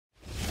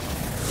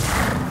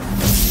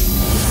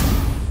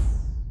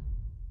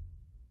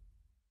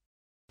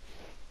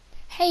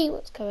Hey,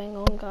 what's going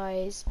on,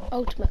 guys?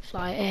 Ultimate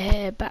Flyer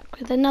here, back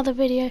with another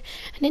video,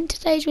 and in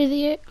today's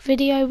video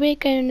we're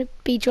going to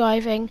be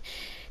driving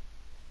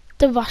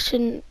the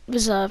Russian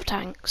reserve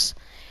tanks.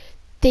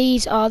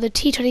 These are the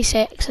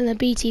T-26 and the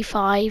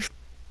BT-5.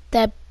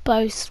 They're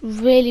both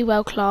really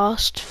well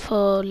classed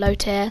for low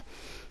tier.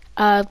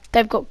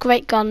 They've got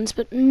great guns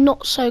but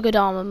not so good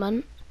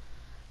armament.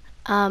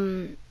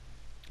 So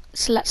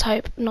let's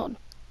hope not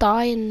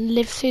die and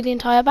live through the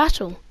entire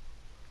battle.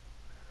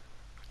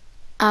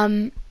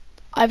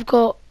 I've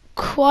got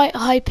quite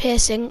high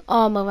piercing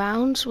armor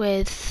rounds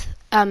with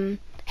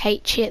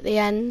HE at the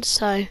end,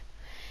 so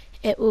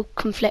it will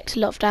conflict a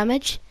lot of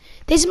damage.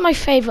 This is my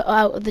favourite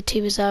out of the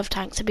two reserve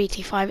tanks, the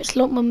BT-5. It's a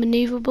lot more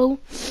manoeuvrable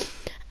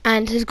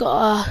and has got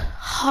a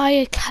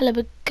higher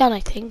caliber gun, I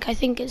think. I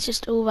think it's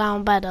just all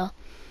round better.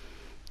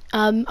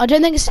 I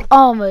don't think its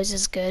armor is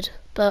as good,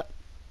 but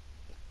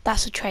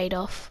that's a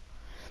trade-off.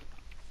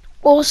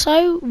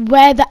 Also,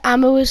 where the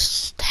ammo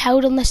is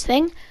held on this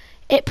thing,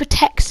 it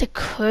protects the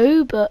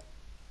crew, but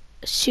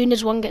as soon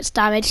as one gets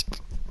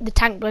damaged, the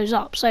tank blows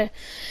up. So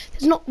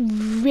there's not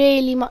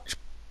really much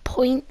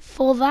point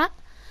for that.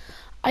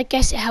 I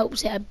guess it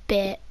helps it a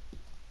bit,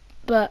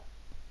 but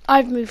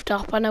I've moved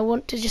up and I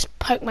want to just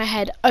poke my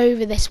head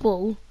over this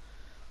wall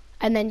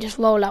and then just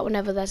roll out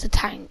whenever there's a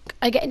tank.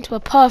 I get into a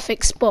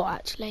perfect spot,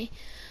 actually,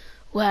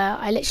 where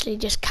I literally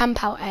just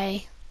camp out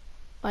A,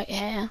 right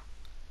here.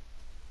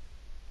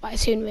 But I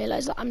soon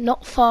realise that I'm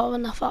not far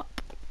enough up.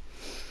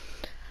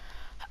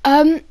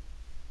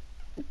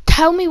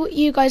 Tell me what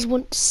you guys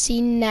want to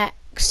see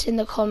next in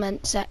the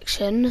comment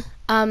section.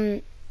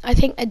 I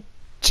think a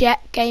jet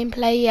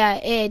gameplay, yeah,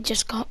 it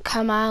just got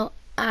come out,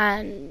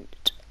 and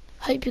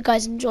hope you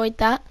guys enjoyed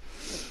that.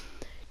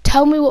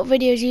 Tell me what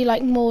videos you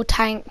like more,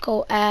 tank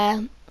or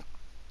air.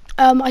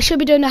 I should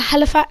be doing a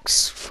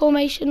Halifax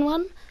formation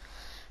one,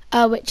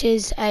 which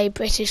is a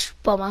British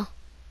bomber.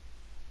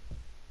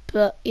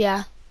 But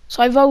yeah,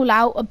 so I roll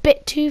out a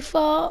bit too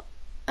far,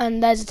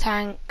 and there's a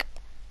tank.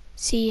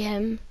 See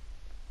him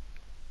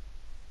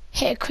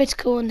hit a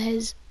critical on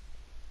his.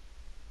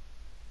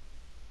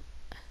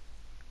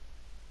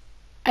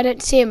 I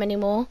don't see him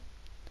anymore.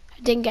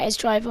 I didn't get his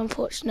drive,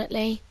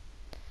 unfortunately.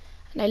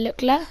 And I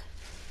look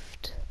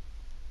left,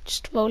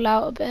 just roll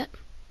out a bit.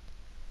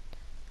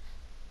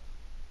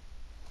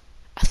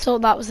 I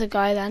thought that was the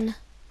guy then.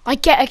 I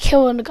get a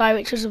kill on the guy,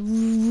 which was a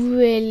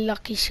really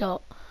lucky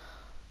shot.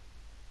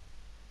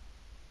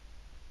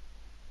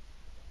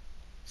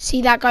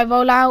 See that guy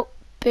roll out?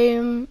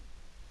 Boom.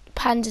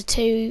 Panzer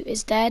II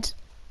is dead.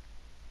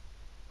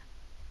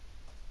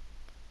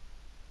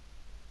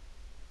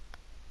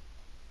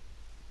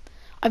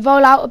 I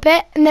roll out a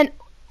bit, and then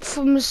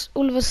from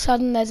all of a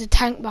sudden there's a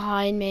tank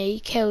behind me,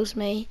 kills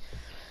me,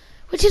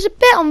 which is a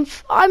bit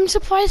I'm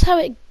surprised how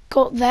it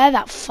got there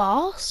that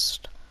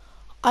fast.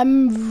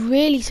 I'm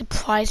really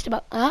surprised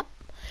about that.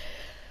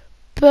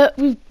 But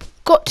we've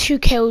got 2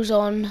 kills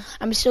on,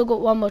 and we've still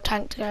got 1 more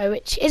tank to go,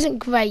 which isn't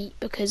great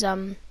because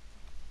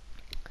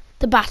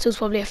the battle's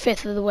probably a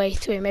 5th of the way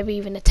through, maybe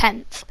even a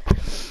 10th.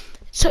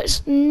 So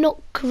it's not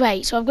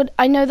great. So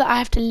I know that I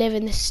have to live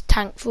in this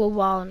tank for a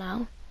while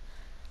now.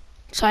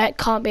 So I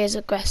can't be as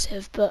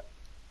aggressive, but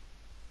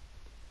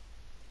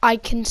I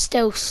can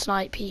still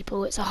snipe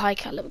people. It's a high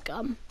caliber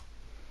gun.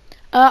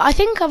 I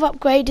think I've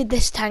upgraded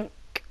this tank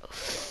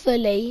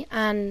fully,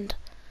 and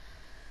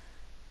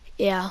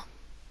yeah.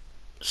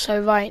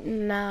 So right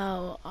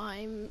now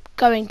I'm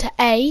going to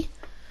A,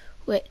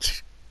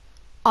 which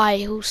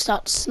I will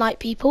start to snipe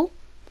people.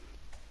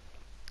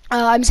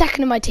 I'm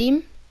second in my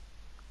team,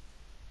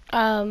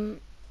 and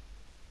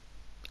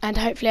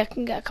hopefully I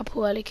can get a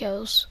couple early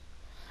kills.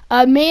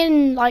 Me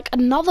and like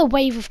another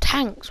wave of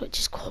tanks, which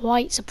is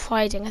quite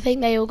surprising. I think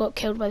they all got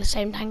killed by the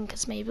same tank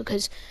as me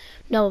because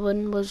no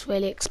one was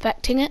really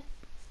expecting it.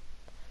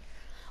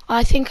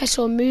 I think I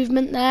saw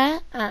movement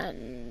there,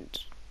 and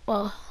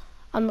well,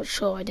 I'm not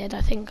sure I did.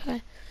 I think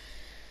I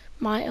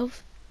might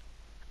have.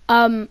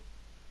 I'm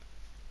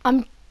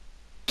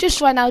just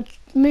right now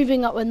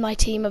moving up with my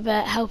team a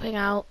bit, helping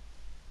out.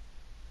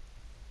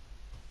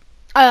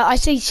 I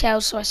see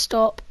shells, so I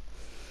stop.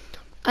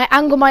 I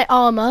angle my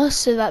armor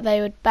so that they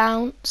would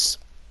bounce.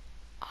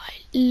 I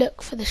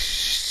look for the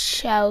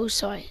shells,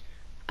 so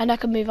I know I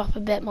can move up a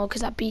bit more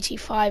because that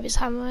BT-5 is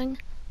hammering.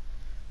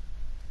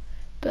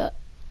 But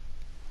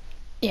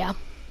yeah,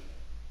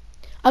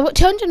 I've got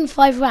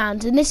 205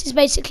 rounds, and this is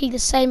basically the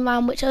same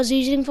round which I was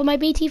using for my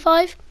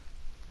BT-5.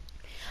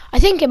 I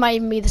think it might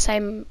even be the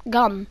same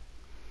gun.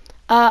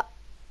 Well,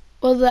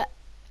 the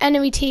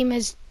enemy team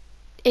is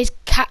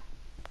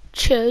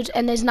captured,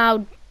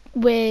 and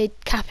we're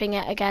capping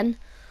it again,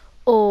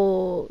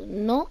 or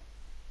not.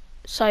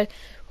 So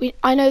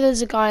I know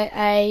there's a guy at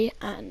A,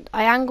 and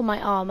I angle my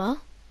armor,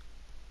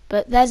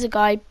 but there's a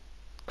guy,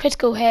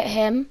 critical hit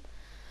him,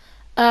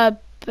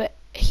 but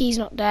he's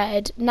not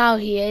dead. Now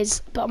he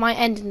is, but my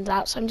engine's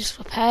out, so I'm just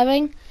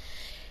preparing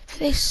for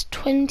this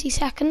 20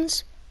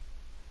 seconds.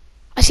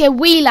 I see a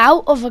wheel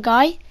out of a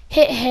guy,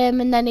 hit him,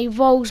 and then he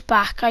rolls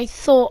back. I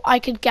thought I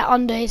could get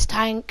under his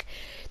tank.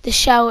 the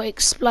shell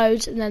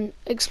explodes and then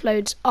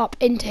explodes up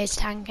into his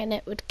tank and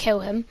it would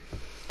kill him.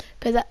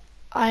 But that,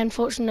 I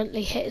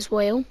unfortunately hit his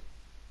wheel.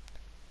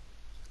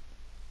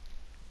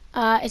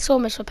 It's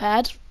almost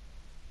repaired.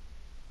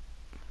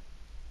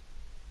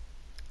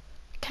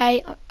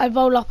 Okay, I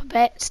roll up a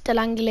bit, still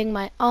angling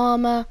my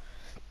armour.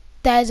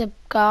 There's a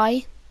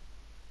guy.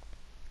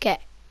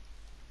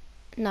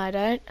 No, I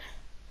don't.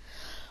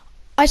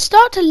 I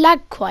start to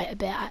lag quite a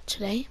bit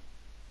actually.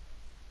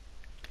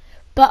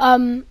 But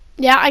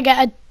yeah, I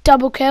get a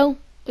double kill,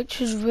 which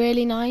was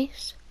really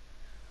nice.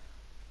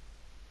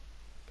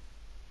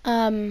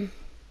 But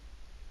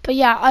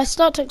yeah, I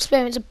start to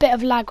experience a bit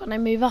of lag when I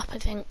move up, I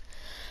think.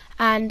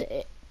 And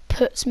it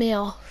puts me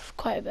off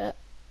quite a bit.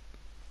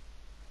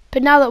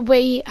 But now that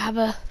we have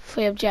a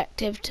free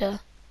objective to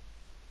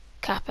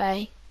cap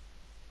A,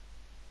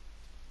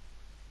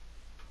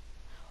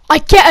 I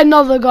get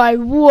another guy.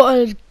 What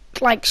a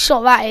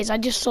shot that is. I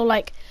just saw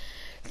the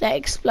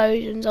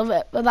explosions of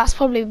it, but that's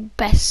probably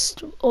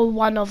best or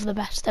one of the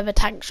best ever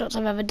tank shots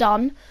I've ever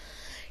done.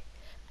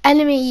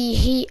 Enemy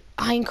heat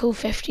Heinkel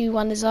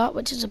 51 is up,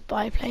 which is a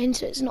biplane,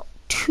 so it's not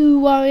too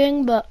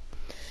worrying, but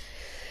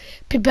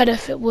it'd be better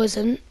if it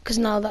wasn't, because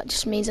now that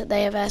just means that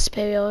they have air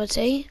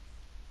superiority.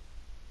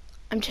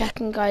 I'm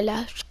checking guy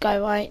left, guy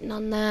right,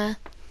 none there.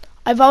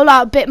 I roll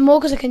out a bit more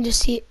because I can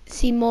just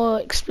see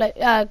more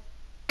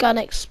gun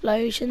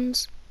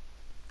explosions.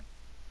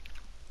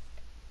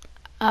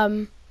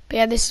 But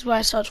yeah, this is where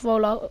I start to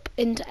roll up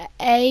into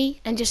A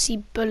and just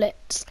see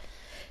bullets.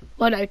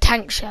 Well, no,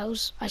 tank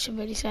shells, I should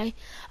really say,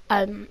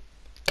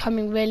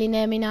 coming really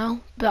near me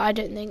now. But I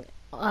don't think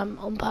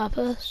on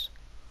purpose.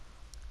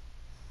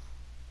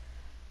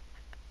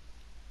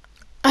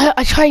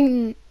 I try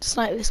and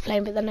snipe this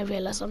plane, but then I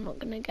realise I'm not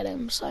going to get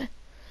him, so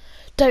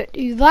don't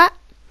do that.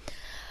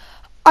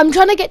 I'm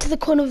trying to get to the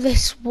corner of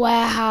this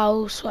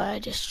warehouse where I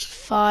just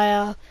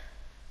fire.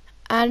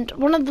 And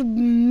one of the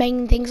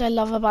main things I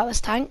love about this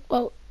tank,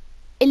 well,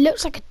 it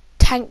looks like a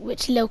tank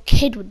which a little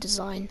kid would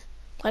design.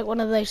 Like one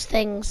of those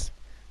things.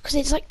 Because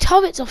it's like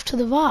turrets off to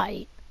the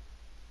right.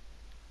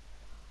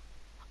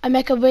 I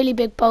make a really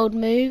big bold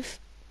move.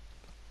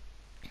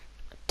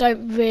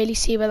 Don't really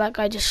see where that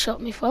guy just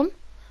shot me from.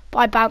 But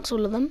I bounce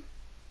all of them.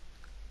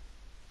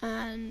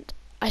 And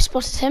I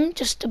spotted him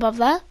just above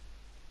there.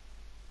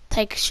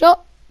 Take a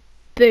shot.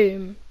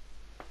 Boom.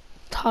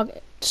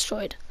 Target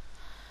destroyed.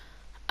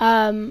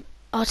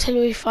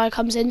 Artillery fire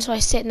comes in, so I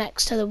sit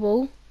next to the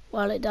wall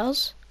while it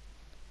does.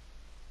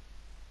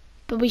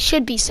 But we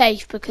should be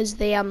safe because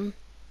the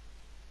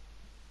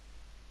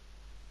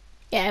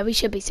yeah, we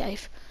should be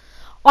safe.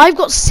 I've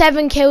got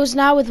 7 kills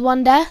now with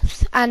 1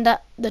 death and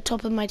at the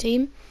top of my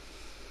team.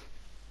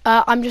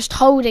 I'm just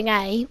holding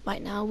A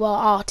right now while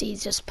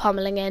Artie's just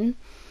pummeling in.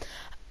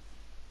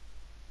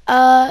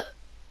 But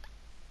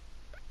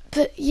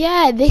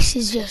yeah, this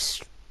is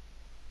just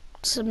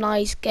some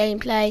nice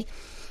gameplay.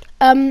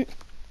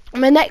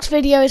 My next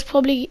video is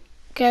probably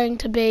going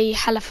to be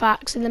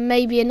Halifax and then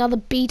maybe another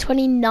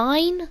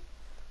B-29,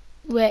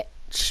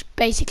 which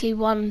basically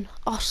won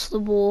us the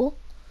war.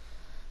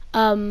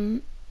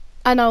 And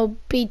I'll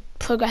be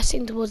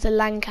progressing towards the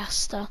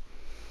Lancaster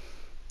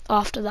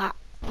after that.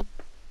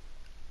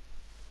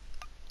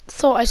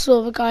 Thought I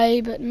saw the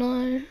guy, but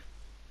no.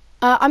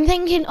 I'm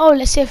thinking,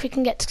 let's see if we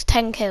can get to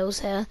 10 kills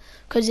here,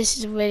 because this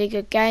is a really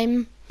good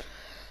game.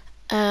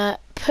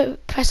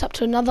 Press up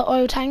to another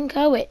oil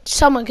tanker, which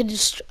someone could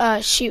just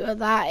shoot at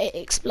that, it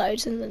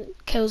explodes and then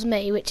kills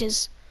me, which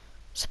is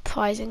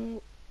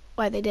surprising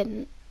why they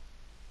didn't.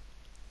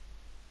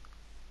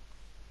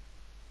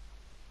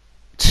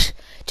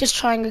 Just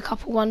trying a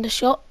couple wonder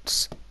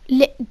shots.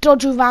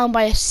 Dodge around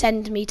by a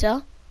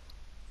centimetre.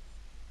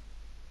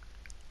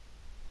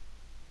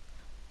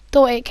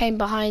 Thought it came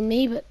behind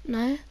me, but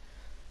no.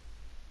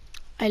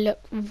 I look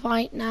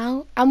right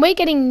now, and we're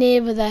getting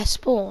nearer their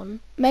spawn.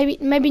 Maybe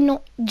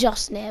not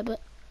just near, but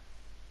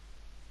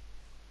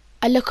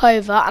I look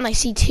over and I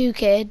see 2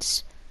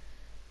 kids.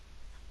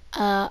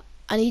 I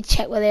need to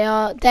check where they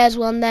are. There's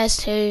one, there's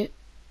 2.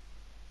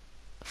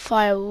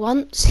 Fire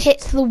once,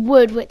 hits the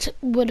wood, which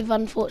would have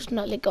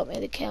unfortunately got me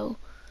the kill.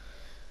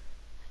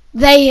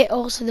 They hit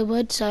also the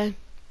wood, so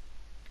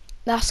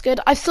that's good.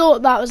 I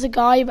thought that was a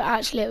guy, but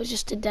actually it was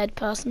just a dead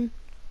person.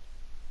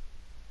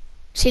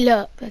 See,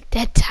 look, the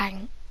dead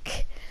tank.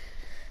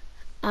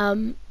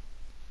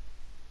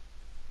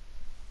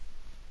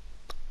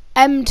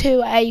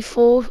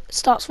 M2A4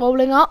 starts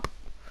rolling up.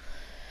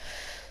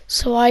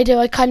 So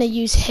I kind of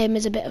use him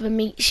as a bit of a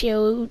meat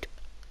shield.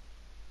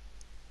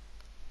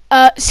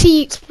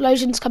 See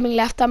explosions coming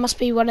left. That must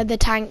be one of the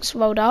tanks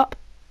rolled up.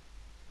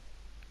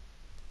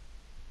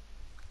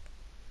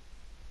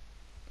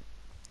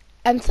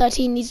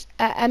 M13 needs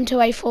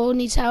M2A4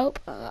 needs help.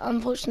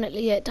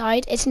 Unfortunately, it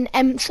died. It's an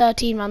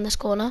M13 round this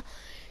corner.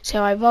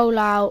 So I roll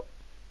out.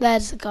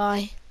 There's the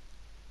guy.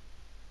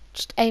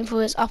 Just aim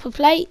for his upper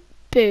plate.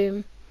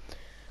 Boom.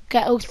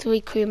 Get all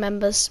 3 crew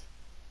members.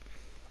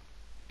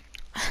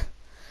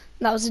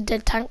 That was a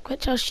dead tank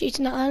which I was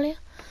shooting at earlier.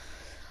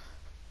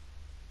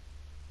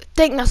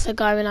 think that's the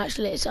guy when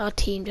actually it's our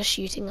team just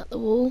shooting at the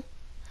wall.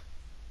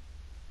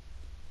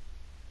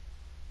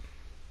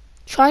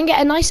 Try and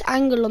get a nice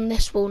angle on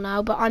this wall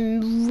now, but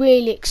I'm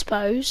really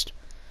exposed.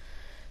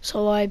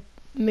 So I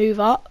move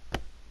up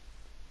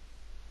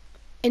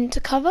into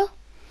cover.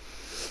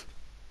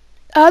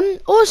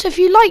 Also, if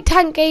you like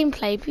tank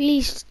gameplay,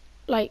 please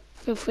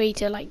feel free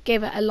to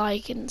give it a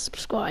like and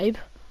subscribe.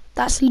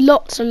 That's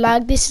lots of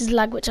lag. This is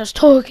lag which I was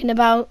talking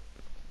about.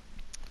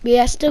 But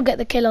yeah, still get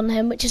the kill on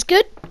him, which is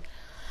good.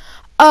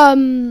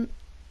 But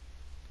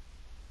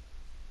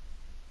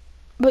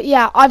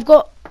yeah,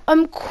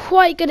 I'm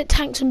quite good at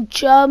tanks on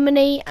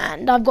Germany,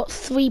 and I've got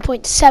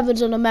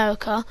 3.7s on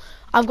America.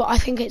 I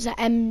think it's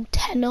an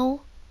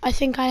M10, I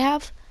think I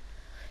have.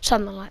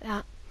 Something like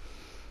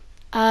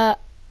that.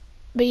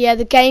 But yeah,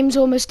 the game's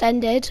almost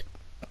ended.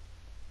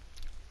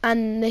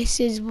 And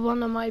this is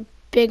one of my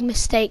big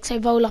mistakes. I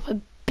roll up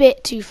a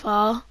bit too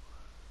far.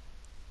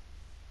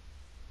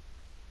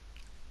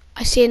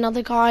 I see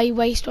another guy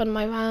waste one of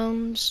my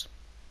rounds.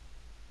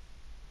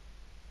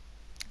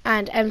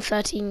 And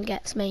M13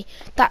 gets me.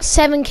 That's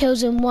 7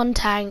 kills in 1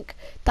 tank.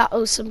 That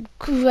was some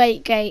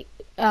great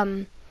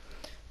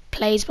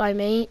plays by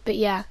me. But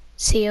yeah,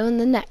 see you in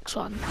the next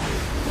one.